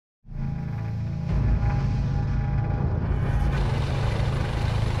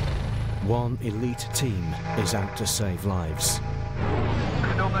One elite team is out to save lives.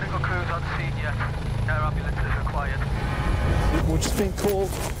 There's no medical crews on scene yet. Air ambulance is required. We've just been called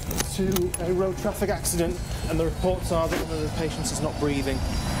to a road traffic accident, and the reports are that one of the patients is not breathing.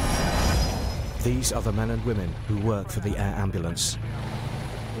 These are the men and women who work for the air ambulance.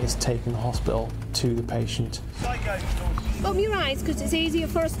 It's taking the hospital to the patient. Open your eyes, because it's easier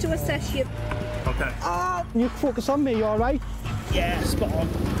for us to assess you. Okay. You focus on me, you all right? Yeah, spot on.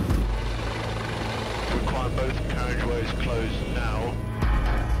 Require both carriageways closed now.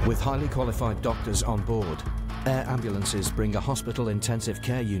 With highly qualified doctors on board, air ambulances bring a hospital intensive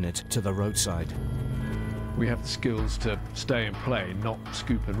care unit to the roadside. We have the skills to stay and play, not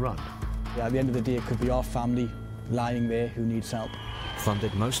scoop and run. Yeah, at the end of the day, it could be our family lying there who needs help.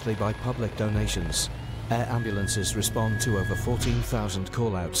 Funded mostly by public donations, air ambulances respond to over 14,000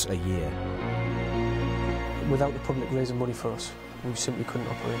 call-outs a year. Without the public raising money for us, we simply couldn't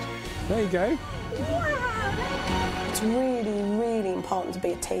operate. There you go. It's really, really important to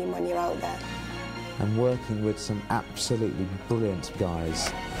be a team when you're out there. And working with some absolutely brilliant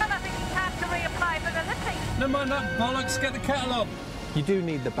guys. No mind that bollocks, get the kettle on. You do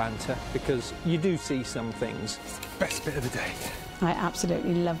need the banter because you do see some things. It's the best bit of the day. I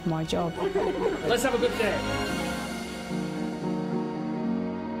absolutely love my job. Let's have a good day.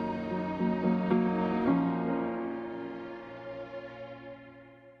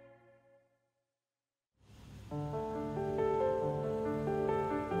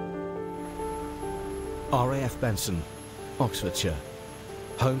 RAF Benson, Oxfordshire,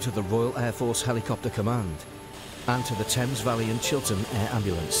 home to the Royal Air Force Helicopter Command and to the Thames Valley and Chiltern Air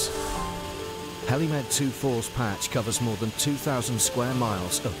Ambulance. Helimed 24's patch covers more than 2,000 square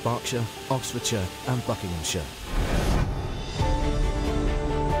miles of Berkshire, Oxfordshire and Buckinghamshire.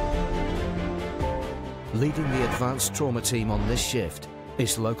 Leading the advanced trauma team on this shift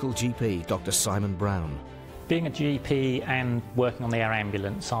is local GP Dr. Simon Brown. Being a GP and working on the air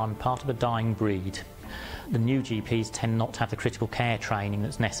ambulance, I'm part of a dying breed. The new GPs tend not to have the critical care training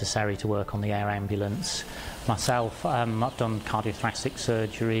that's necessary to work on the air ambulance. Myself, I've done cardiothoracic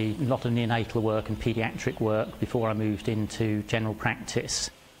surgery, a lot of neonatal work and paediatric work before I moved into general practice.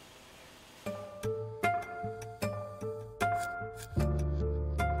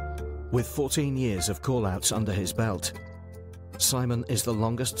 With 14 years of call-outs under his belt, Simon is the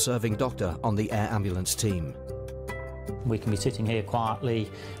longest-serving doctor on the air ambulance team. We can be sitting here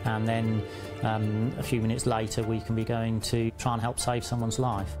quietly and then a few minutes later we can be going to try and help save someone's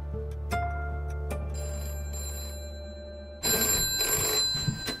life.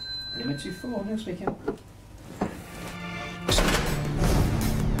 Limit 24, no speaking.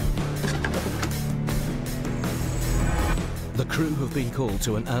 The crew have been called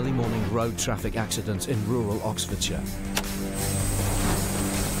to an early morning road traffic accident in rural Oxfordshire.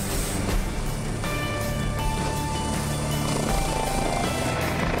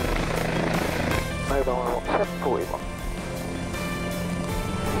 Mobile 741.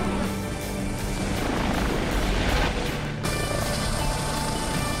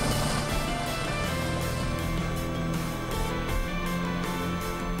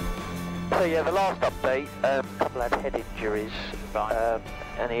 So yeah, the last update, a couple had head injuries, right.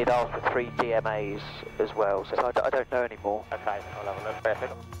 And he'd asked for 3 DMAs as well, so I don't know anymore. Okay, I'll have a look.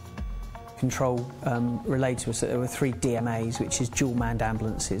 Perfect. Control relayed to us that there were 3 DMAs, which is dual-manned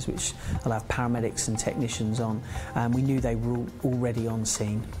ambulances, which will have paramedics and technicians on. We knew they were already on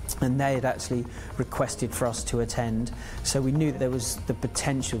scene, and they had actually requested for us to attend, so we knew that there was the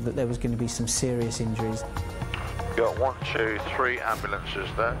potential that there was going to be some serious injuries. Got 1, 2, 3 ambulances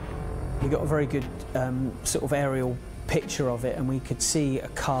there. We got a very good sort of aerial picture of it, and we could see a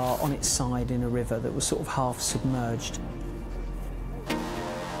car on its side in a river that was sort of half submerged.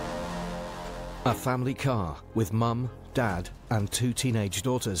 A family car with mum, dad and 2 teenage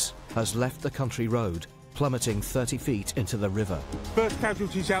daughters has left the country road, plummeting 30 feet into the river. First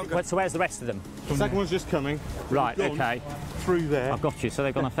casualty's out. So where's the rest of them? The second one's just coming. Right, okay. Through there. I've got you, so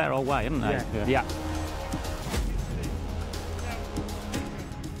they've gone a fair old way, haven't they? Yeah.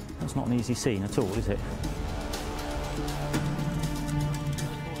 That's not an easy scene at all, is it?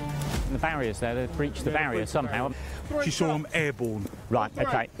 The barriers there, they've breached the barrier somehow. She saw them airborne. Right,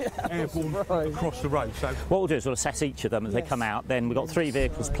 okay. Airborne across the road. So what we'll do is we'll assess each of them as they come out. Then we've got 3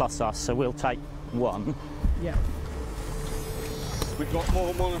 vehicles plus us, so we'll take 1. Yeah. we've got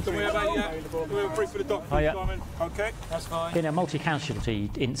more monitoring. We're free for the doctor. Oh, yeah. Okay, that's fine. In a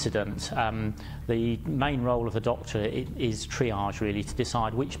multi-casualty incident, the main role of the doctor is triage, really, to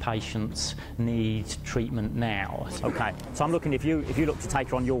decide which patients need treatment now. Okay, so I'm looking, if you look to take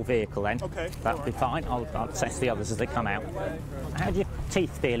her on your vehicle then, that'll be fine. I'll assess the others as they come out. How do you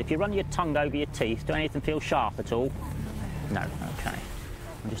teeth feel? If you run your tongue over your teeth, do anything feel sharp at all? No, okay.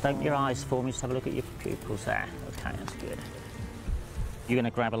 And just open your eyes for me, just have a look at your pupils there. Okay, that's good. You're going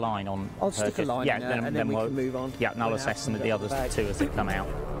to grab a line on... I'll stick a line in there, and then we can move on. Yeah, and I'll assess them with the other two as they come out.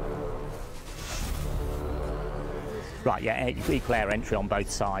 Right, yeah, equal air entry on both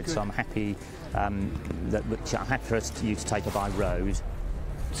sides, good. So I'm happy I'm happy for you to take her by road.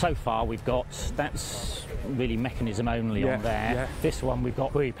 So far we've got, that's really mechanism only on there. Yeah. This one we've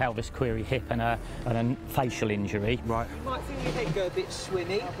got query pelvis, query hip and a facial injury. Right. You might think your head go a bit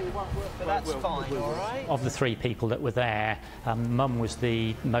swimmy, but that's fine, all right? Of the 3 people that were there, Mum was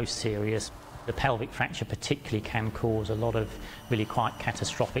the most serious. The pelvic fracture particularly can cause a lot of really quite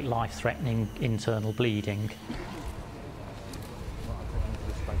catastrophic, life-threatening internal bleeding.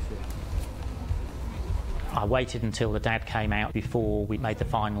 I waited until the dad came out before we made the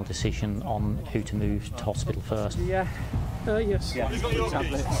final decision on who to move to hospital first. Yeah. Yes. Yeah.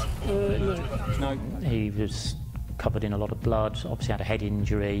 No. He was covered in a lot of blood, obviously had a head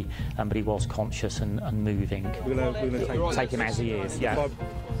injury, but he was conscious and moving. We're gonna take him as he is, yeah.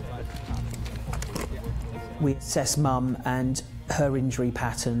 We assessed Mum and her injury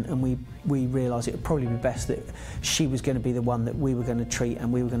pattern, and we realised it would probably be best that she was going to be the one that we were going to treat,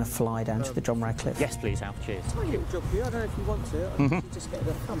 and we were going to fly down to the John Radcliffe. Yes, please, Alf, cheers. Tiny little job for you, I don't know if you want to. You just get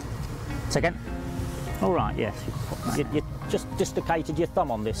the thumb. Say again? All right, yes. You just dislocated your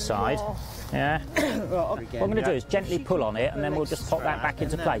thumb on this side. Yeah? What I'm going to do is gently pull on it, and then we'll just pop that back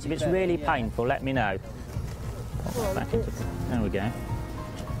into place. If it's really painful, let me know. Pop back into... There we go.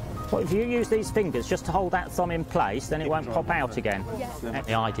 Well, if you use these fingers just to hold that thumb in place, then it won't pop out again. Yes.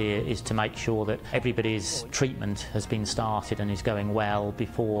 The idea is to make sure that everybody's treatment has been started and is going well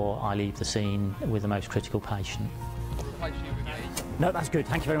before I leave the scene with the most critical patient. No, that's good.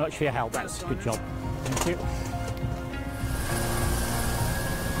 Thank you very much for your help. That's a good job. Thank you.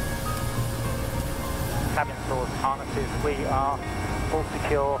 Cabin doors, harnesses, we are all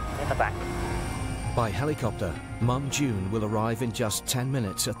secure in the back. By helicopter, Mum June will arrive in just 10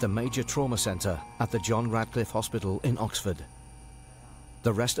 minutes at the Major Trauma Centre at the John Radcliffe Hospital in Oxford.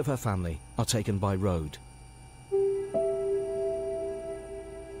 The rest of her family are taken by road.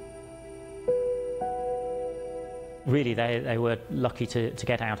 Really, they were lucky to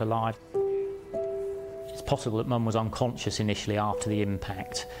get out alive. It's possible that Mum was unconscious initially after the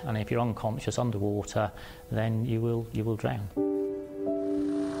impact, and if you're unconscious underwater, then you will drown.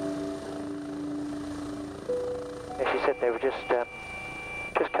 She said they were just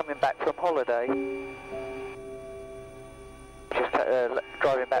coming back from holiday. Just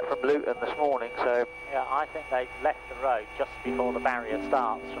driving back from Luton this morning, so... Yeah, I think they left the road just before the barrier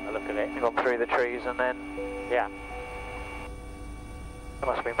starts, from the look of it. Gone through the trees and then... Yeah. It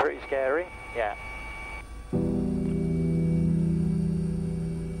must have been pretty scary. Yeah.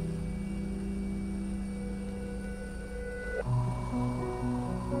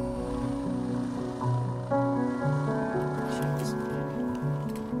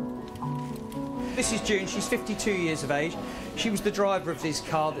 This is June, she's 52 years of age. She was the driver of this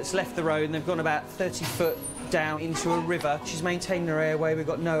car that's left the road, and they've gone about 30 foot down into a river. She's maintained her airway, we've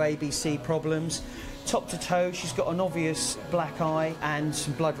got no ABC problems. Top to toe, she's got an obvious black eye and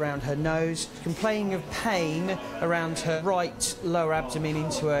some blood around her nose. Complaining of pain around her right lower abdomen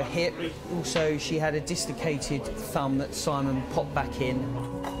into her hip. Also, she had a dislocated thumb that Simon popped back in.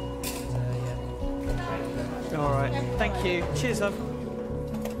 All right, thank you. Cheers, love.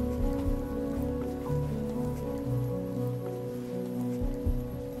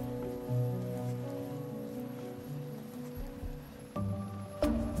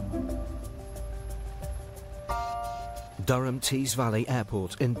 Durham Tees Valley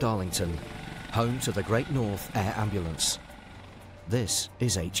Airport in Darlington, home to the Great North Air Ambulance. This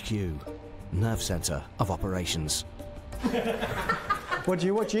is HQ, Nerve Centre of Operations. What do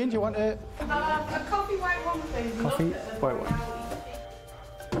you want, Jean? Do you want a coffee white one, please? Coffee white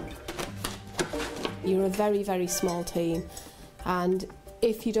one. You're a very, very small team, and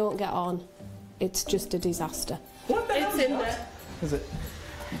if you don't get on, it's just a disaster. What the hell is in there? Is it?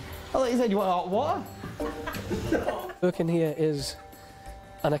 Oh, you said you want hot water? Working here is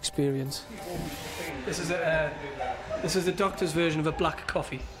an experience. This is the doctor's version of a black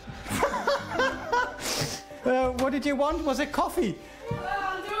coffee. What did you want? Was it coffee?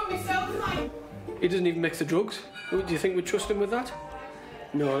 I'll do it myself, mate. He doesn't even mix the drugs. Do you think we'd trust him with that?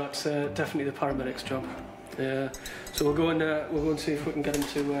 No, that's definitely the paramedic's job. So we'll go and see if we can get him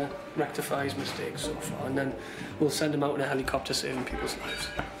to rectify his mistakes so far, and then we'll send him out in a helicopter saving people's lives.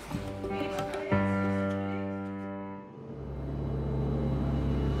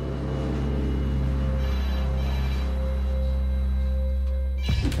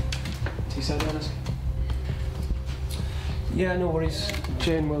 said, Dennis. Yeah, no worries.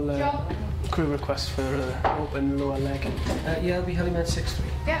 Jane will crew request for open lower leg. Yeah, I'll be helimed 6-3.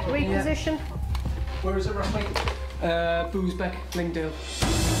 Yeah, reposition. Yeah. Where is it roughly? Boosbeck, Lingdale.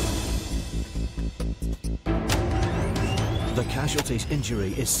 The casualty's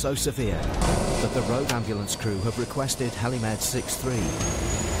injury is so severe that the road ambulance crew have requested helimed 6-3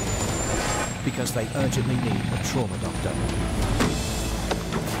 because they urgently need a trauma doctor.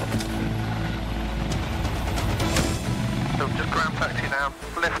 So just ground taxi now,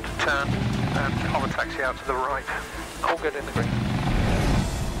 left turn, and hover taxi out to the right. All good in the green.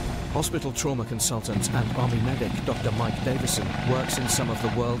 Hospital trauma consultant and Army medic Dr. Mike Davison works in some of the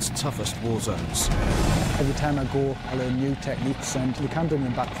world's toughest war zones. Every time I go, I learn new techniques, and we can bring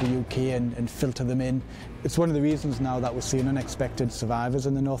them back to the UK and filter them in. It's one of the reasons now that we're seeing unexpected survivors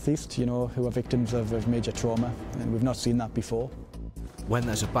in the northeast, you know, who are victims of major trauma, and we've not seen that before. When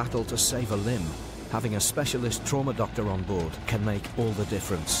there's a battle to save a limb, having a specialist trauma doctor on board can make all the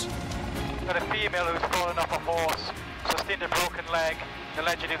difference. Got a female who's fallen off a horse, sustained a broken leg.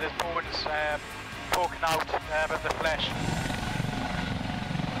 Allegedly there's bones poking out of the flesh.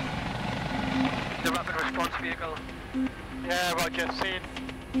 The rapid response vehicle. Yeah, Roger, seen.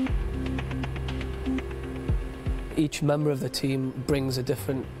 Each member of the team brings a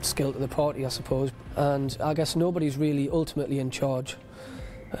different skill to the party, I suppose, and I guess nobody's really ultimately in charge.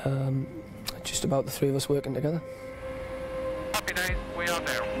 Just about the three of us working together. Happy days, we are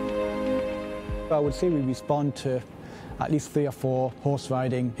there. I would say we respond to at least 3 or 4 horse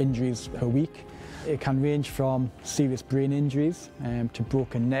riding injuries per week. It can range from serious brain injuries to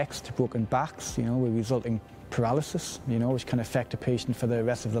broken necks, to broken backs, you know, with resulting paralysis, you know, which can affect a patient for the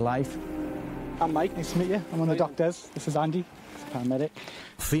rest of their life. I'm Mike, nice to meet you. I'm one of the doctors. This is Andy, paramedic.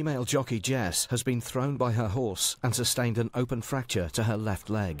 Female jockey Jess has been thrown by her horse and sustained an open fracture to her left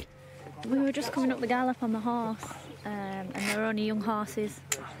leg. We were just coming up the gallop on the horse, and they were only young horses,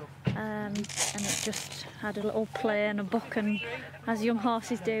 and it just had a little play and a buck, and as young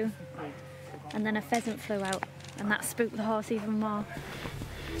horses do, and then a pheasant flew out, and that spooked the horse even more.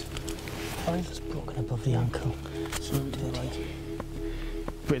 It's broken above the ankle, so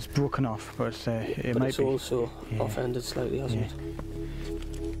but it's broken off, but it might be. Also off-ended slightly, hasn't it?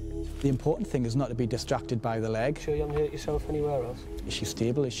 The important thing is not to be distracted by the leg. Sure you haven't hurt yourself anywhere else? Is she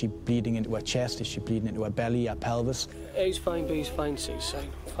stable? Is she bleeding into her chest? Is she bleeding into her belly, her pelvis? A's fine, B's fine, C's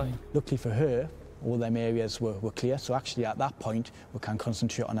fine. Luckily for her, all them areas were clear, so actually at that point we can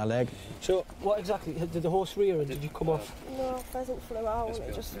concentrate on her leg. So what exactly, did the horse rear or did you come off? No, pheasant flew out and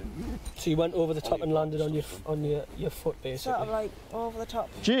it just... So you went over the top and landed on your foot basically? Sort of like over the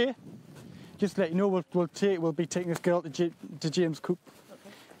top. Jay, just to let you know, we'll be taking this girl to James Coop.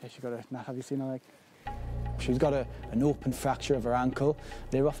 Yeah, she got a... Have you seen her leg? She's got an open fracture of her ankle.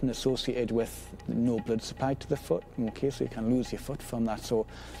 They're often associated with no blood supply to the foot, okay, so you can lose your foot from that. So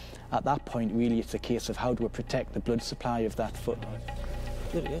at that point, really, it's a case of how do we protect the blood supply of that foot.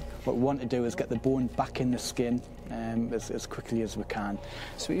 What we want to do is get the bone back in the skin as quickly as we can.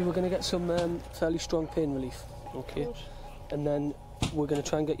 So we're going to get some fairly strong pain relief, okay? And then we're going to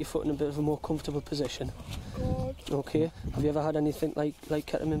try and get your foot in a bit of a more comfortable position. Okay. Have you ever had anything like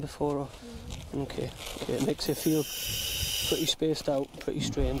ketamine before? Or? Okay. It makes you feel pretty spaced out, pretty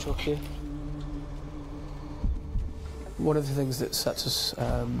strange, okay? One of the things that sets us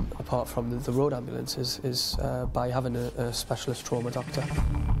apart from the road ambulance is by having a specialist trauma doctor.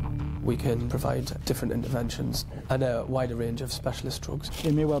 We can provide different interventions and a wider range of specialist drugs.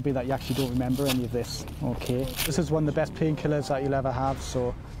 It may well be that you actually don't remember any of this, okay? This is one of the best painkillers that you'll ever have,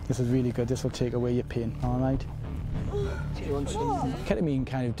 so this is really good. This will take away your pain, all right? Ketamine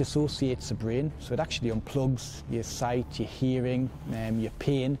kind of dissociates the brain, so it actually unplugs your sight, your hearing, your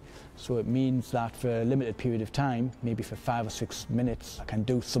pain. So it means that for a limited period of time, maybe for 5 or 6 minutes, I can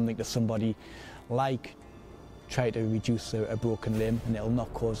do something to somebody like try to reduce a broken limb, and it'll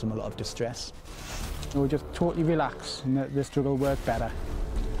not cause them a lot of distress. We'll just totally relax and this drug will work better.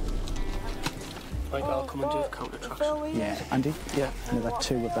 Right, I'll come and do the counter tracks. Yeah, Andy? Yeah. Another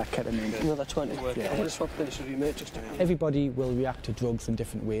 2 of that ketamine. Another 20. Yeah. I'm going to swap places with you, mate, just to... Everybody will react to drugs in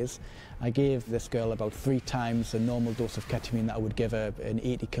different ways. I gave this girl about 3 times the normal dose of ketamine that I would give an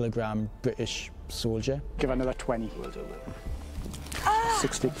 80-kilogram British soldier. Give her another 20. Well done, mate.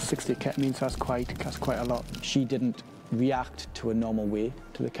 60 ketamine, so that's quite a lot. She didn't react to a normal way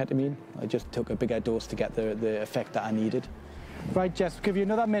to the ketamine. I just took a bigger dose to get the effect that I needed. Right, Jess, we'll give you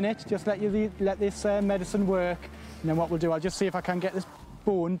another minute. Just let this medicine work, and then what we'll do, I'll just see if I can get this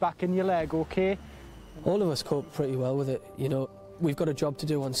bone back in your leg, okay? All of us cope pretty well with it, you know. We've got a job to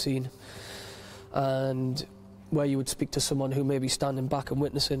do on scene, and where you would speak to someone who may be standing back and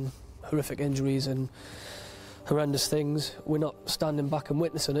witnessing horrific injuries and horrendous things, we're not standing back and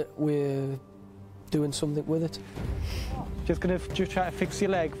witnessing it, we're doing something with it. Just going to try to fix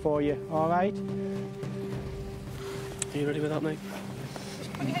your leg for you, all right? Are you ready with that, mate?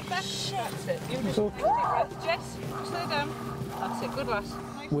 Put your head back. That's it. You just take breath. Jess, slow down. That's it. Good lass.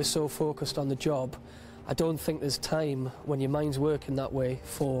 We're so focused on the job, I don't think there's time when your mind's working that way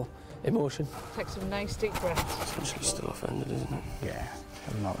for emotion. Take some nice deep breaths. It's actually still offended, isn't it? Yeah,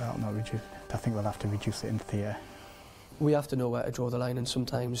 that'll not reduce. I think we'll have to reduce it in theatre. We have to know where to draw the line, and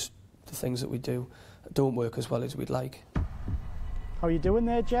sometimes the things that we do don't work as well as we'd like. How are you doing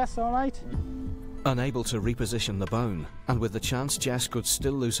there, Jess? All right? Unable to reposition the bone, and with the chance Jess could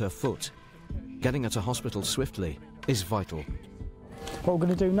still lose her foot, getting her to hospital swiftly is vital. What we're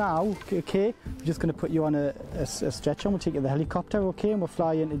going to do now, okay, we're just going to put you on a stretcher and we'll take you to the helicopter, okay, and we'll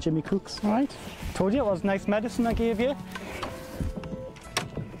fly you into Jimmy Cook's, all right? Told you it was nice medicine I gave you.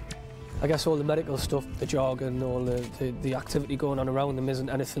 I guess all the medical stuff, the jargon, all the activity going on around them isn't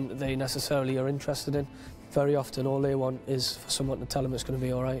anything that they necessarily are interested in. Very often all they want is for someone to tell them it's going to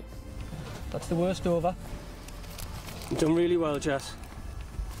be all right. That's the worst over. You've done really well, Jess.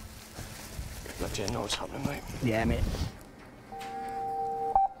 Let Jane know what's happening, mate. Yeah, mate.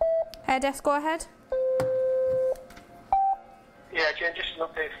 Air desk, go ahead. Yeah, Jane, just an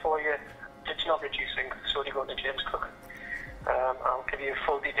update for you. It's not reducing, so you go to James Cook. I'll give you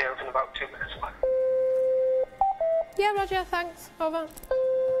full details in about 2 minutes. Yeah, Roger, thanks. Over.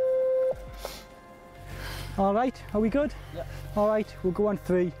 All right, are we good? Yeah. All right, we'll go on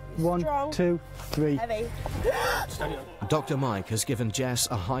 3. 1, 2, 3. Heavy. Dr. Mike has given Jess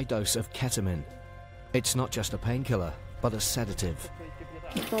a high dose of ketamine. It's not just a painkiller, but a sedative.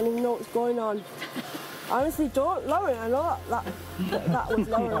 I don't even know what's going on. Honestly, don't, Lauren, I know that was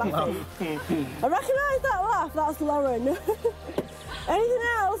Lauren laughing. I recognise that laugh, that's Lauren. Anything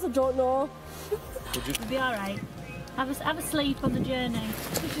else, I don't know. You'll be all right. Have a sleep on the journey.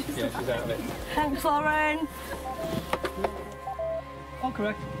 Yeah, she's out of it. Thanks, Lauren. All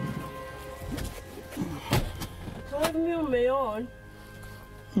correct. Don't leave me on my own.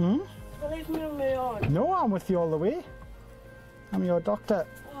 Hmm? Don't leave me on my own. No, I'm with you all the way. I'm your doctor.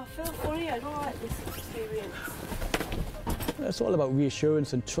 Oh, I feel funny, I don't like this experience. It's all about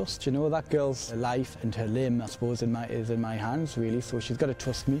reassurance and trust, you know. That girl's life and her limb, I suppose, is in my hands, really, so she's got to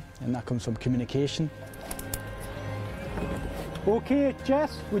trust me, and that comes from communication. Okay,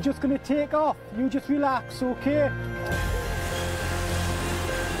 Jess, we're just going to take off. You just relax, okay?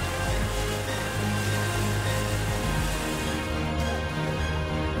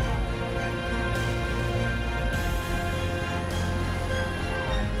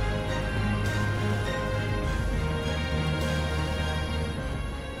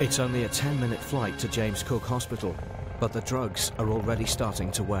 It's only a 10-minute flight to James Cook Hospital, but the drugs are already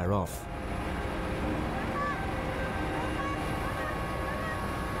starting to wear off.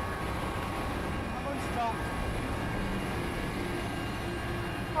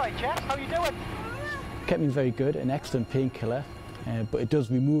 Hi Jess, how you doing? Ketamine's very good, an excellent painkiller, but it does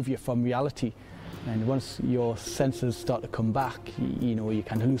remove you from reality. And once your senses start to come back, you know, you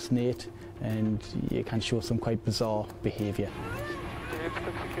can hallucinate and you can show some quite bizarre behaviour.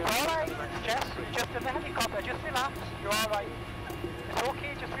 All right, Jess, just in the helicopter, just relax, you're all right. It's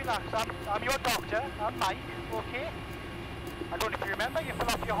okay, just relax. I'm your doctor, I'm Mike, okay? I don't know if you remember, you fell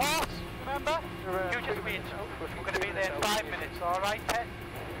off your horse, remember? You just wait, we're going to be there in 5 minutes, all right, Ted?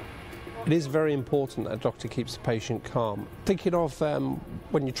 It is very important that a doctor keeps the patient calm. Thinking of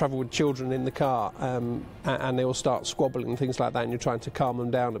when you travel with children in the car and they all start squabbling and things like that and you're trying to calm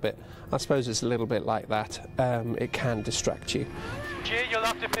them down a bit, I suppose it's a little bit like that. It can distract you. Jay, you'll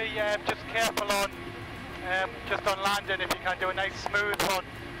have to be just careful on just on landing if you can do a nice smooth one.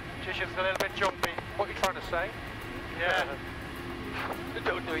 Just a little bit jumpy. What are you trying to say? Yeah.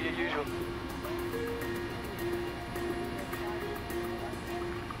 Don't do your usual.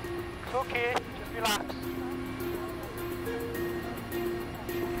 It's okay, just relax.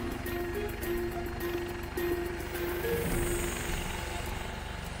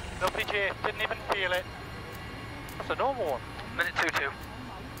 Lovely, Jay, didn't even feel it. That's a normal one. Minute 22.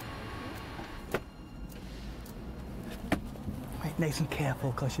 Right, nice and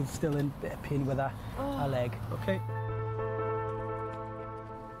careful, because she's still in a bit of pain with her leg. Okay.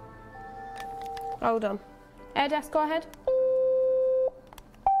 Hold on. Air desk, go ahead.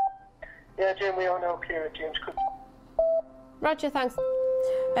 Yeah, Jim, we are now clear at James Cook. Roger, thanks.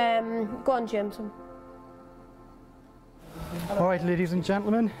 Go on, James. All right, ladies and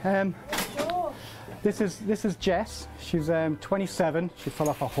gentlemen. This is Jess. She's 27. She fell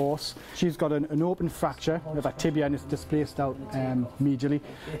off a horse. She's got an open fracture of her tibia and it's displaced out medially.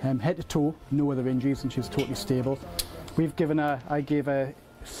 Head to toe, no other injuries, and she's totally stable. We've given her, I gave her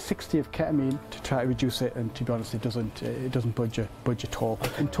 60 of ketamine to try to reduce it, and to be honest, it doesn't budge at all.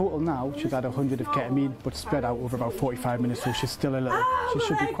 In total now, she's had 100 of ketamine, but spread out over about 45 minutes, so she's still a little. She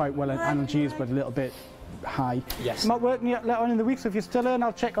should be quite well analgesic, but a little bit high. Yes. I'm not working yet later on in the week, so if you're still in,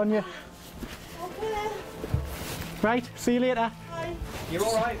 I'll check on you. Right, see you later. Bye. You're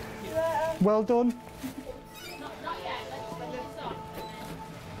all right. Well done.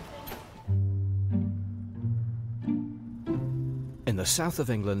 In the south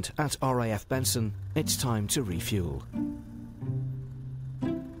of England, at RAF Benson, it's time to refuel.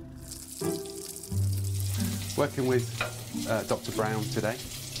 Working with Dr. Brown today,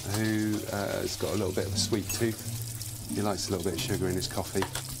 who has got a little bit of a sweet tooth. He likes a little bit of sugar in his coffee.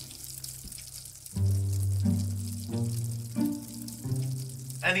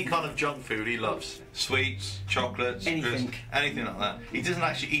 Any kind of junk food he loves. Sweets, chocolates, anything. Anything like that. He doesn't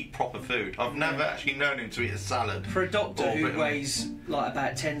actually eat proper food. I've never actually known him to eat a salad. For a doctor who weighs like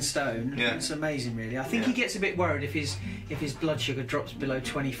about 10 stone, it's amazing really. I think he gets a bit worried if his blood sugar drops below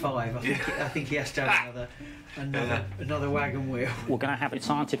 25. I think he has to have another wagon wheel. We're going to have a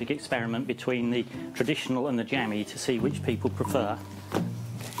scientific experiment between the traditional and the jammy to see which people prefer.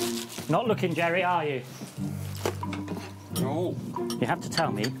 Not looking, Jerry, are you? No. You have to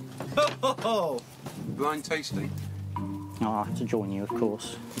tell me. Blind tasting. Oh, I'll have to join you, of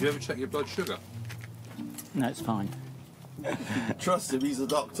course. Do you ever check your blood sugar? No, it's fine. Trust him, he's a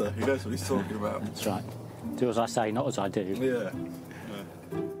doctor. He knows what he's talking about. That's right. Do as I say, not as I do. Yeah.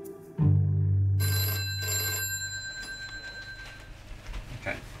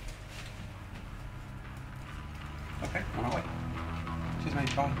 Okay. Okay, on our way. Cheers,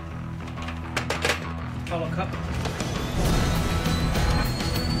 mate. Bye. Follow cup.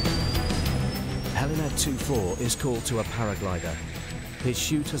 Helimed 24 is called to a paraglider. His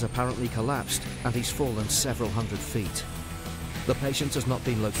chute has apparently collapsed and he's fallen several hundred feet. The patient has not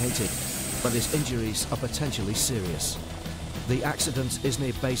been located, but his injuries are potentially serious. The accident is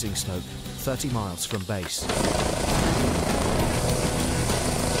near Basingstoke, 30 miles from base.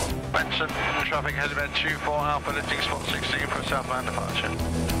 Benson, traffic Helimed 24 Alpha, lifting spot 16 for southbound departure.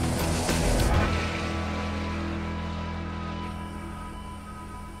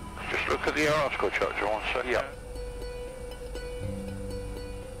 Just look at the article, Church, one second. Yeah.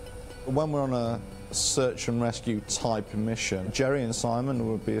 When we're on a search and rescue type mission, Jerry and Simon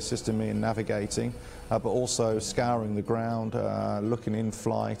would be assisting me in navigating, but also scouring the ground, looking in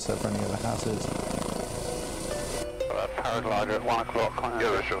flight for any other hazards. Paraglider at 1 o'clock.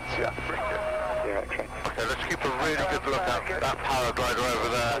 Yeah, sure. Yeah. Okay, let's keep a really good look at that paraglider over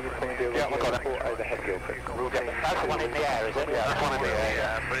there. Yeah, we've got it. That's the one in the air, is it? Yeah, that's one in the air,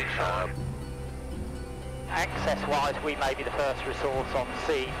 yeah. Pretty sharp. Access-wise, we may be the first resource on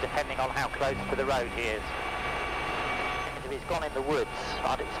scene, depending on how close to the road he is. If he's gone in the woods,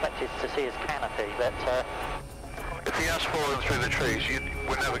 I'd expect us to see his canopy, but... If he has fallen through the trees,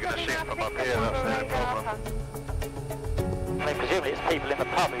 we're never going to see him from up here, that's the only problem. I mean, presumably it's people in the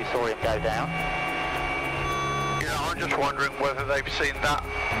pub who saw him go down. Yeah, I'm just wondering whether they've seen that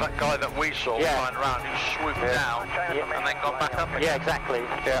guy that we saw flying around who swooped down and then got back up again. Yeah, exactly.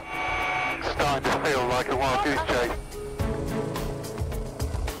 Yeah. It's starting to feel like a wild goose chase.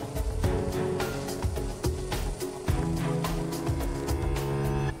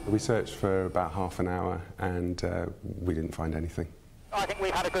 We searched for about half an hour and we didn't find anything. I think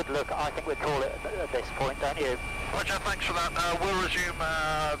we've had a good look. I think we'd call it at this point, don't you? Roger, thanks for that. We'll resume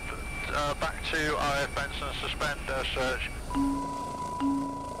back to RAF Benson and suspend search.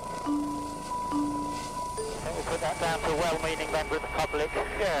 We'll put that down to a well-meaning member of the public.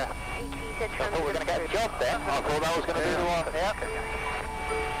 Yeah. I thought we were going to get a job there. I thought that was going to be the one. Yeah.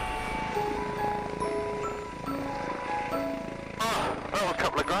 That was a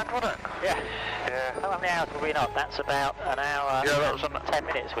couple of grand, wasn't it? Yeah. Yeah. How many hours were we not? That's about an hour. Yeah, that was 10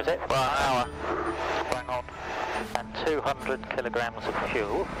 minutes, was it? Well, an hour. Hang on. And 200 kilograms of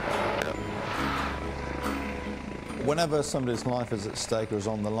fuel. Yeah. Whenever somebody's life is at stake or is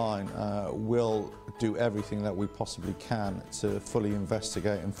on the line, we'll do everything that we possibly can to fully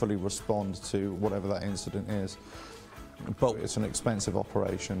investigate and fully respond to whatever that incident is. But it's an expensive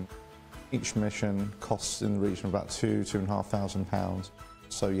operation. Each mission costs in the region of about £2,500.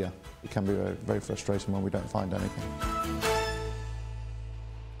 So yeah, it can be very, very frustrating when we don't find anything.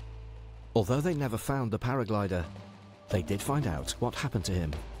 Although they never found the paraglider, they did find out what happened to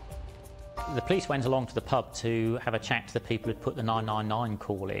him. The police went along to the pub to have a chat to the people who'd put the 999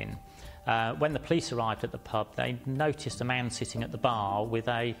 call in. When the police arrived at the pub, they noticed a man sitting at the bar with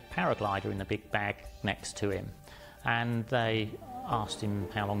a paraglider in the big bag next to him. And they asked him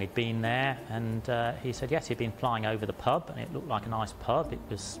how long he'd been there, and he said yes, he'd been flying over the pub, and it looked like a nice pub. It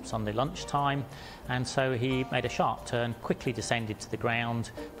was Sunday lunchtime, and so he made a sharp turn, quickly descended to the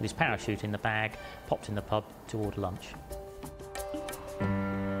ground, put his parachute in the bag, popped in the pub to order lunch.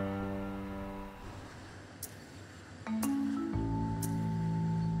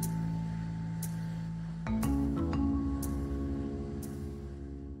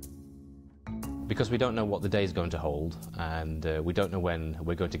 Because we don't know what the day is going to hold, and we don't know when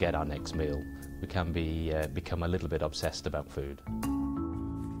we're going to get our next meal, we can become a little bit obsessed about food.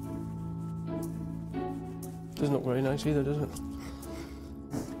 Doesn't look very nice either, does it?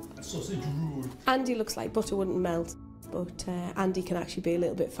 Sausage roll. Andy looks like butter wouldn't melt, but Andy can actually be a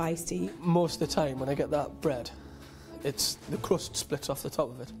little bit feisty. Most of the time when I get that bread, it's the crust splits off the top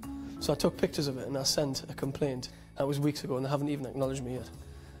of it. So I took pictures of it and I sent a complaint. That was weeks ago and they haven't even acknowledged me yet.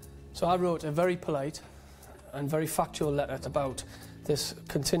 So I wrote a very polite and very factual letter about this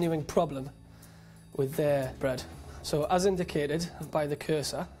continuing problem with their bread. So as indicated by the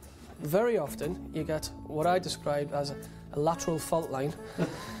cursor, very often you get what I describe as a lateral fault line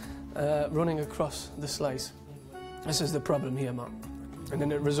running across the slice. This is the problem here, Matt. And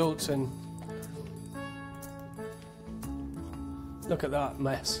then it results in... Look at that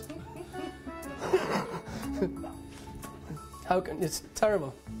mess. How can... It's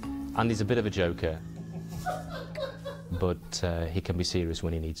terrible. Andy's a bit of a joker, but he can be serious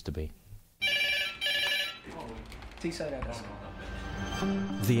when he needs to be. The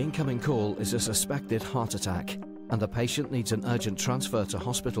incoming call is a suspected heart attack, and the patient needs an urgent transfer to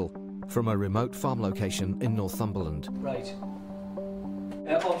hospital from a remote farm location in Northumberland. Right.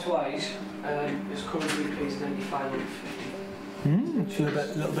 Odds-wise, is currently pays 95 Feel a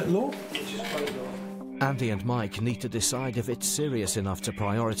little bit low? which is quite low. Andy and Mike need to decide if it's serious enough to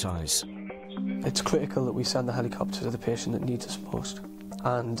prioritise. It's critical that we send the helicopter to the patient that needs us most,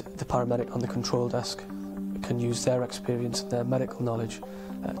 and the paramedic on the control desk can use their experience and their medical knowledge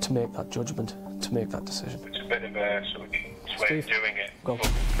to make that judgment, to make that decision. It's a bit of a sort of way of doing it. Go.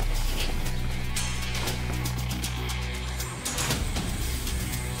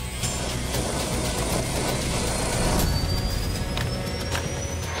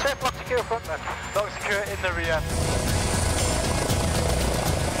 Safe lock secure front then. Lock secure in the rear.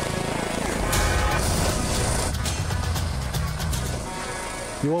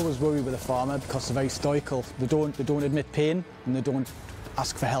 You always worry with a farmer because they're very stoical. They don't admit pain and they don't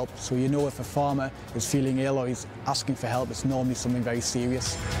ask for help. So you know if a farmer is feeling ill or he's asking for help, it's normally something very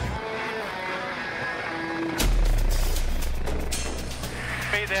serious.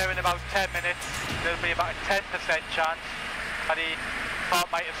 Be there in about 10 minutes. There'll be about a 10% chance that the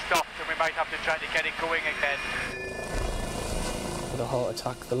heart might have stopped and we might have to try to get it going again. With a heart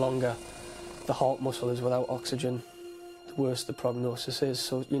attack, the longer the heart muscle is without oxygen, the worse the prognosis is.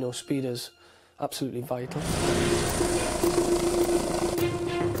 So, you know, speed is absolutely vital. Is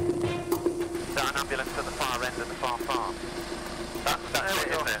that an ambulance at the far end of the far farm? That's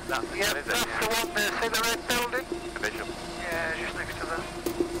it, isn't it? That's the one, is it? That's the one there. See the red building? Division. Yeah, just next to that.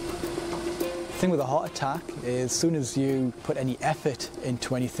 The thing with a heart attack is as soon as you put any effort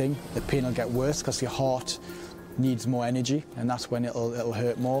into anything, the pain will get worse because your heart needs more energy, and that's when it'll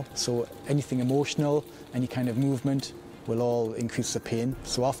hurt more. So anything emotional, any kind of movement will all increase the pain.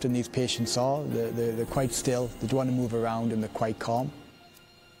 So often these patients they're quite still, they don't want to move around and they're quite calm.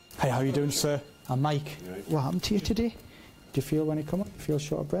 Hey, how are you doing, sir? I'm Mike. What happened to you today? Do you feel when you come up? Feel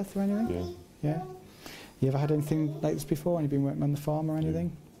short of breath or anything? Yeah. You ever had anything like this before? When you've been working on the farm or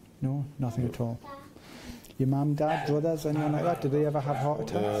anything? No, nothing at all. Your mum, dad, brothers, anyone like that? Did they ever have heart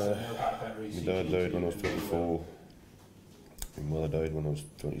attacks? My dad died when I was 24. My mother died when I was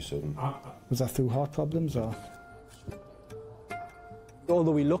 27. Was that through heart problems or?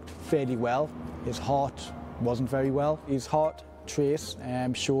 Although he looked fairly well, his heart wasn't very well. His heart trace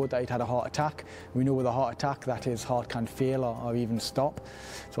showed that he'd had a heart attack. We know with a heart attack that his heart can fail or even stop.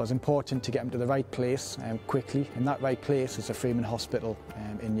 So it's important to get him to the right place quickly, and that right place is the Freeman Hospital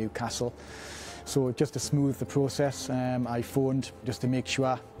in Newcastle. So just to smooth the process, I phoned just to make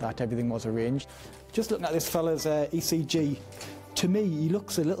sure that everything was arranged. Just looking at this fella's ECG, to me he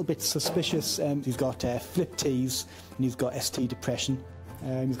looks a little bit suspicious. He's got flip T's and he's got ST depression.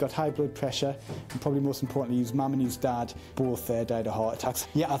 He's got high blood pressure, and probably most importantly his mum and his dad both died of heart attacks.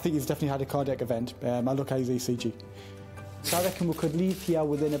 Yeah, I think he's definitely had a cardiac event. I'll look at his ECG. So I reckon we could leave here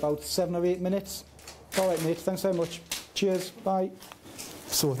within about 7 or 8 minutes. All right, mate, thanks very much. Cheers, bye.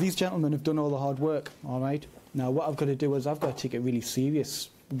 So these gentlemen have done all the hard work, all right? Now what I've got to do is I've got to take it really serious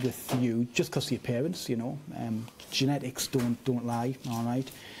with you, just because of your parents, you know. Genetics don't lie, all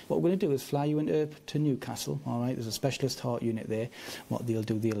right? What we're going to do is fly you to Newcastle, all right? There's a specialist heart unit there. What they'll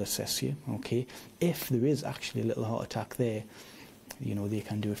do, they'll assess you, okay? If there is actually a little heart attack there, you know, they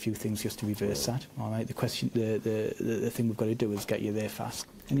can do a few things just to reverse that, all right? The thing we've got to do is get you there fast.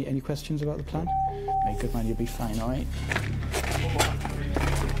 Any questions about the plan? Right, good man, you'll be fine, all right?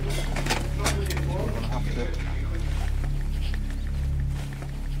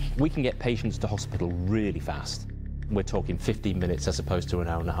 We can get patients to hospital really fast. We're talking 15 minutes as opposed to an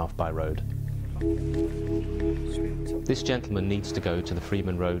hour and a half by road. This gentleman needs to go to the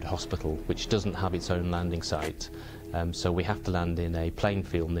Freeman Road Hospital, which doesn't have its own landing site, so we have to land in a playing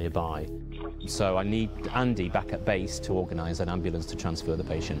field nearby. So I need Andy back at base to organise an ambulance to transfer the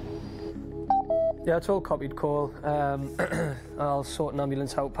patient. Yeah, it's all copied, call. I'll sort an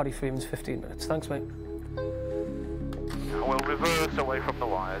ambulance out. Paddy Freeman's 15 minutes. Thanks, mate. We'll reverse away from the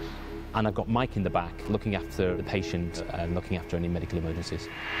wires. And I've got Mike in the back, looking after the patient and looking after any medical emergencies.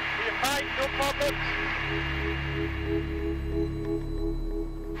 Mike, no problem.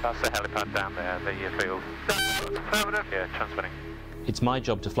 That's the helipad down there, the field. Affirmative. Yeah, transferring. It's my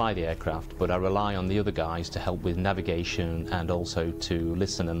job to fly the aircraft, but I rely on the other guys to help with navigation and also to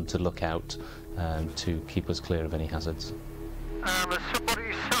listen and to look out to keep us clear of any hazards. There's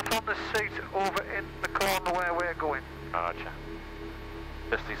somebody sat on the seat over in the corner where we're going. Roger.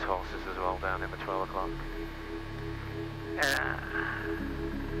 Just these horses as well down in the 12 o'clock.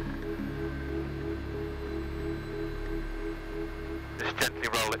 Just gently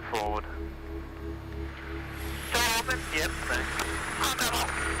roll it forward. Yep, thanks.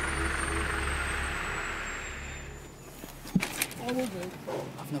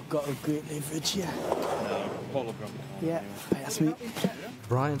 I've not got a great leverage here. No, yeah, that's me.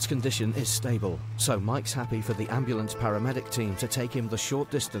 Brian's condition is stable, so Mike's happy for the ambulance paramedic team to take him the short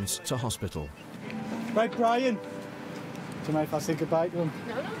distance to hospital. Right, Brian. Do you mind if I say goodbye to him?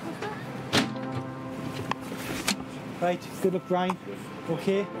 No. Right, good luck, Brian.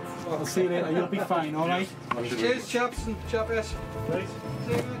 Okay, I'll see you later. You'll be fine, all right? Cheers, chaps and chappers. Right.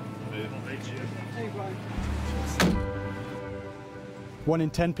 See you, mate. Hey, Brian. 1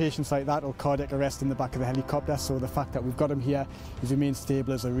 in 10 patients like that will cardiac arrest in the back of the helicopter, so the fact that we've got him here, he's remained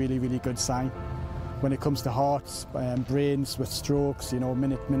stable, is a really, really good sign. When it comes to hearts, brains with strokes, you know,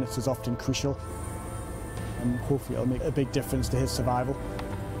 minutes is often crucial, and hopefully it'll make a big difference to his survival.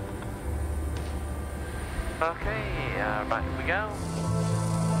 Okay, back we go.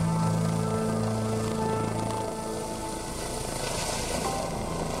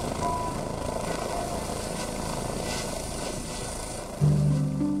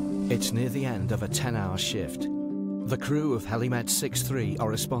 It's near the end of a 10-hour shift. The crew of HeliMed 6-3 are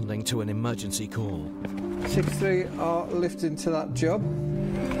responding to an emergency call. 6-3 are lifting to that job.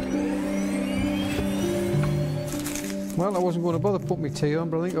 Well, I wasn't going to bother put my tea on,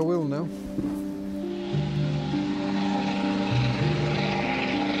 but I think I will now.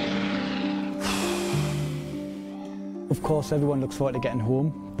 Of course, everyone looks forward to getting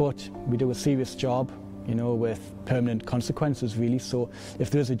home, but we do a serious job, you know, with permanent consequences, really. So if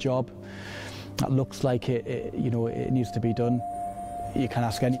there's a job that looks like it needs to be done, you can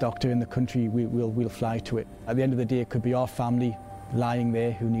ask any doctor in the country, we'll fly to it. At the end of the day, it could be our family lying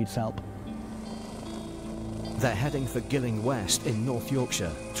there who needs help. They're heading for Gilling West in North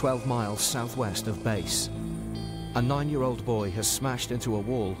Yorkshire, 12 miles southwest of base. A 9-year-old boy has smashed into a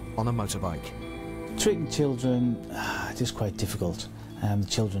wall on a motorbike. Treating children, it is quite difficult.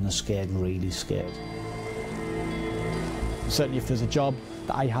 Children are scared, really scared. Certainly if there's a job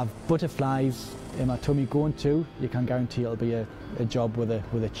that I have butterflies in my tummy going to, you can guarantee it'll be a job with a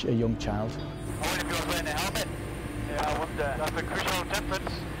young child. I wonder if you're wearing a helmet. Yeah, I wonder. That's a crucial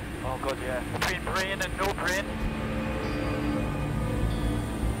difference. Oh god, yeah. Between brain and no brain.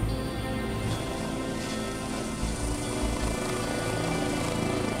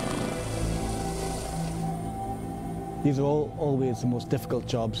 These are always the most difficult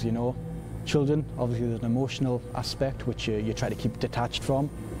jobs, you know. Children, obviously there's an emotional aspect which you try to keep detached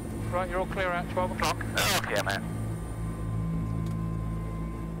from. Right, you're all clear at 12 o'clock. Okay, man.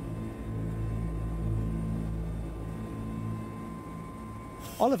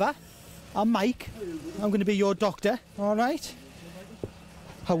 Oliver, I'm Mike. I'm going to be your doctor, all right?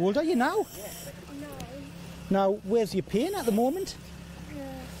 How old are you now? 9. Now, where's your pain at the moment?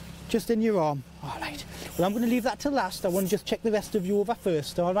 Just in your arm. All right. Well, I'm going to leave that till last. I want to just check the rest of you over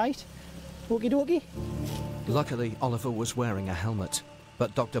first, all right? Okie dokie. Luckily, Oliver was wearing a helmet,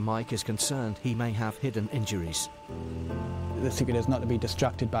 But Dr. Mike is concerned he may have hidden injuries. The secret is not to be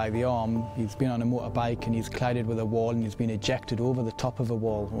distracted by the arm. He's been on a motorbike and he's collided with a wall and he's been ejected over the top of a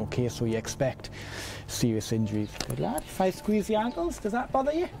wall. Okay, so you expect serious injuries. Good lad. If I squeeze the ankles, does that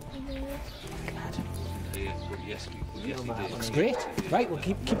bother you? Good lad. Yes, Looks great. Right, we'll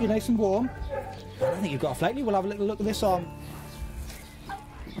keep you nice and warm. I think you've got off lightly. We'll have a little look at this arm.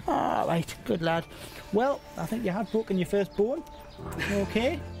 Ah, right, good lad. Well, I think you have broken your first bone.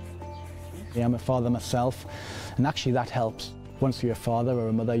 Okay. Yeah, I'm a father myself, and actually that helps. Once you're a father or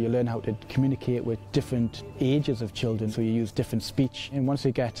a mother, you learn how to communicate with different ages of children, so you use different speech. And once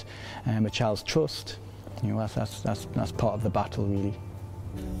you get a child's trust, you know, that's part of the battle, really.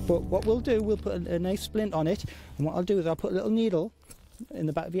 But what we'll do, we'll put a nice splint on it, and what I'll do is I'll put a little needle in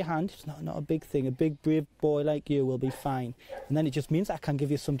the back of your hand. It's not a big thing. A big, brave boy like you will be fine. And then it just means I can give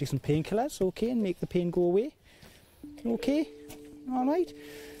you some decent painkillers, okay, and make the pain go away. Okay? All right?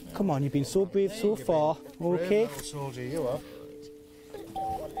 Come on, you've been so brave so far, okay? Brave little soldier, you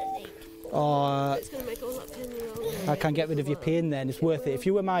are. I can get rid of your pain then, it's worth it. If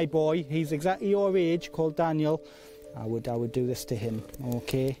you were my boy, he's exactly your age, called Daniel, I would do this to him,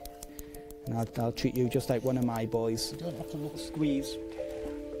 okay? And I'll treat you just like one of my boys. You don't have to look squeeze.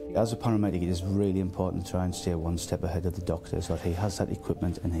 As a paramedic, it is really important to try and stay one step ahead of the doctor so that he has that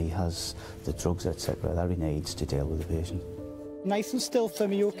equipment and he has the drugs, etc., that he needs to deal with the patient. Nice and still for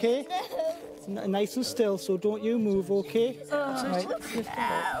me, okay? Nice and still, so don't you move, okay? Right.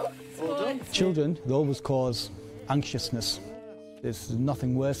 Children, they always cause anxiousness. There's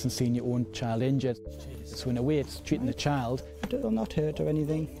nothing worse than seeing your own child injured. So in a way, it's treating the child. It'll not hurt or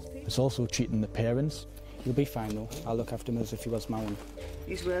anything. It's also treating the parents. You'll be fine, though. I'll look after him as if he was my own.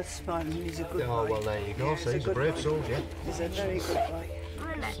 He's worth spying. He's a good boy. Oh, well, there you go. Yeah, So he's a brave soldier. He's a very good boy.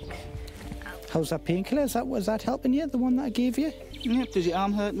 How's that painkiller? Was that helping you, the one that I gave you? Yep. Does your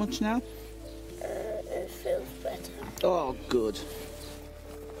arm hurt much now? It feels better. Oh, good.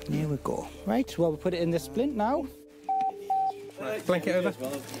 Here we go. Right, well, we'll put it in this splint now. Blink it over?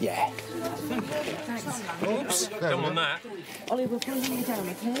 Yeah. Thanks. Oops, don't want that. Ollie, we're pulling you down,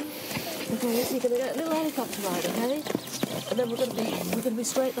 okay? Okay, so you're going to get a little helicopter ride, okay? And then we're going to be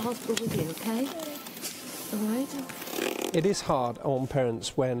straight to the hospital with you, okay? All right? It is hard on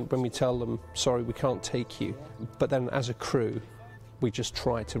parents when we tell them, sorry, we can't take you. But then as a crew, we just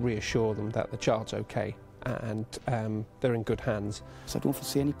try to reassure them that the child's okay and they're in good hands. So I don't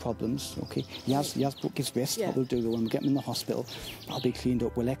foresee any problems, okay? He has broke his wrist. Yeah. What we'll do, though, when we get him in the hospital, that'll be cleaned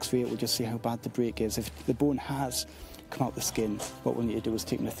up. We'll x-ray it, we'll just see how bad the break is. If the bone has come out the skin, what we'll need to do is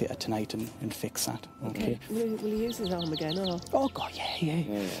take him to theatre tonight and fix that, okay? Will he use his arm again, or? Oh, God, yeah.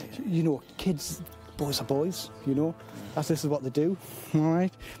 You know, kids, boys are boys, you know? This is what they do, all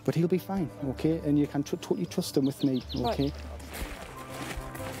right? But he'll be fine, okay? And you can totally trust him with me, okay? Right.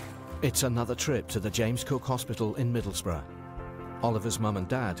 It's another trip to the James Cook Hospital in Middlesbrough. Oliver's mum and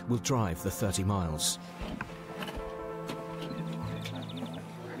dad will drive the 30 miles.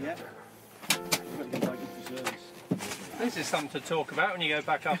 This is something to talk about when you go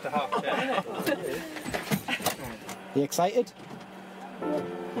back after half term, isn't it? You excited?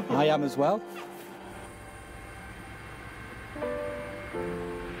 I am as well.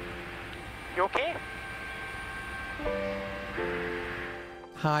 You okay?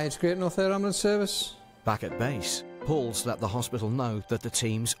 Hi, it's Great North Air Ambulance Service. Back at base, Paul's let the hospital know that the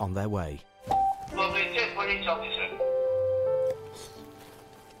team's on their way.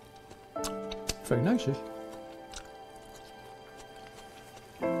 Very nice, eh?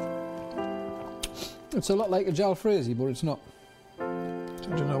 It's a lot like a jalfrezi, but it's not. I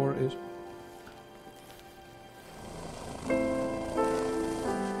don't know where it is.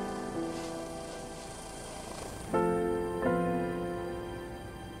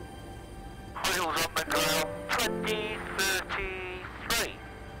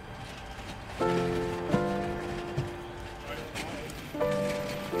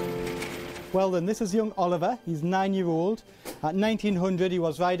 Well then, this is young Oliver. He's 9-year-old. At 1900, he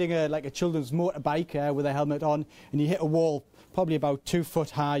was riding a children's motorbike with a helmet on, and he hit a wall, probably about 2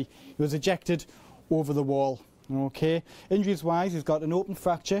 foot high. He was ejected over the wall. Okay. Injuries-wise, he's got an open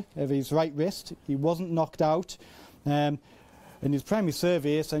fracture of his right wrist. He wasn't knocked out, and his primary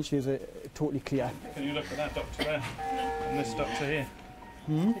survey essentially is totally clear. Can you look at that doctor there, and this doctor here?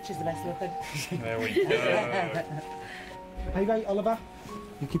 Which is the best looking? There we go. Are you right, Oliver?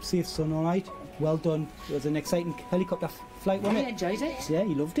 You keep safe, son, all right? Well done. It was an exciting helicopter flight, wasn't it? He enjoyed it. Yeah,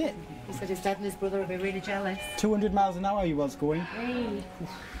 he loved it. He said his dad and his brother would be really jealous. 200 miles an hour he was going. Hey.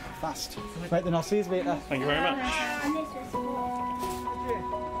 Fast. Right then, I'll see you later. Thank you very much.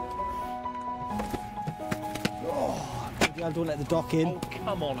 Oh, good I don't let the dock in. Oh,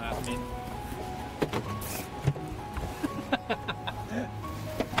 come on, admin.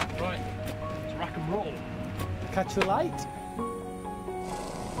 Right, let's rock and roll. Catch the light.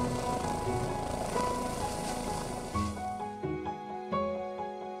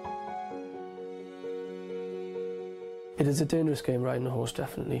 It is a dangerous game, riding a horse,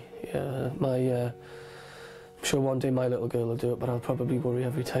 definitely. Yeah, I'm sure one day my little girl will do it, but I'll probably worry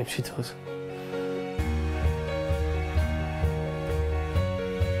every time she does.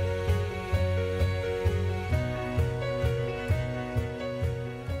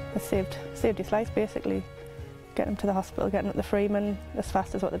 It saved his life, basically. Getting him to the hospital, getting him at the Freeman as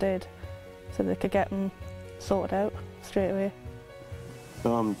fast as what they did, so they could get him sorted out straight away.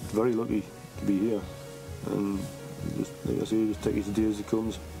 I'm very lucky to be here, and just, like I say, just take each day as it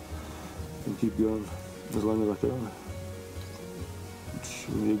comes and keep going as long as I can. It's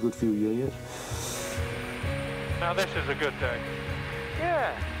going to be a good few years yet. Now this is a good day.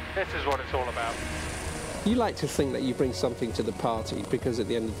 Yeah, this is what it's all about. You like to think that you bring something to the party because at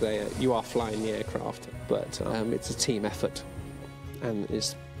the end of the day you are flying the aircraft, but it's a team effort and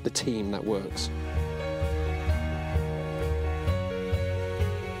it's the team that works.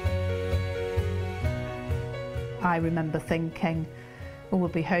 I remember thinking, oh, we'll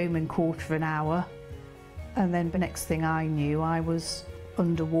be home in a quarter of an hour, and then the next thing I knew I was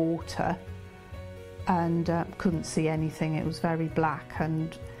underwater and couldn't see anything. It was very black,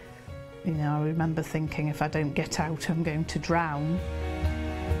 and you know, I remember thinking, if I don't get out, I'm going to drown.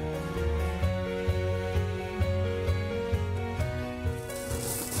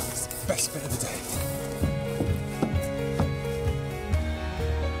 It's the best bit of the day.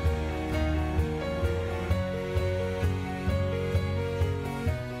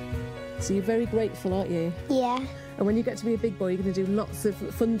 So you're very grateful, aren't you? Yeah. And when you get to be a big boy, you're going to do lots of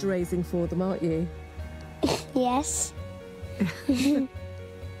fundraising for them, aren't you? Yes.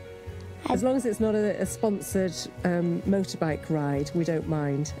 As long as it's not a sponsored motorbike ride, we don't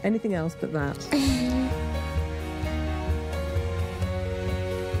mind. Anything else but that.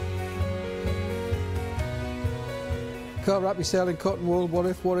 Can't wrap yourself in cotton wool. What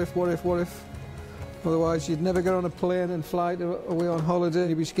if, what if, what if, what if? Otherwise, you'd never get on a plane and fly away on holiday.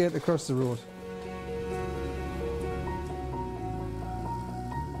 You'd be scared to cross the road.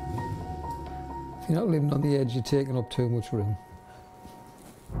 If you're not living on the edge, you're taking up too much room.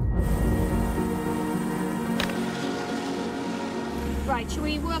 Right, shall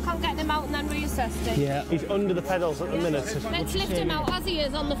we work on getting him out and then reassess it? Yeah, he's under the pedals at the minute. Let's lift him out as he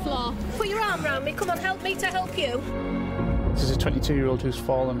is on the floor. Put your arm around me. Come on, help me to help you. This is a 22-year-old who's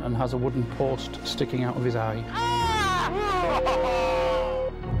fallen and has a wooden post sticking out of his eye.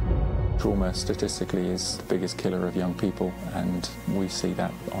 Trauma statistically is the biggest killer of young people, and we see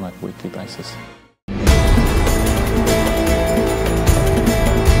that on a weekly basis.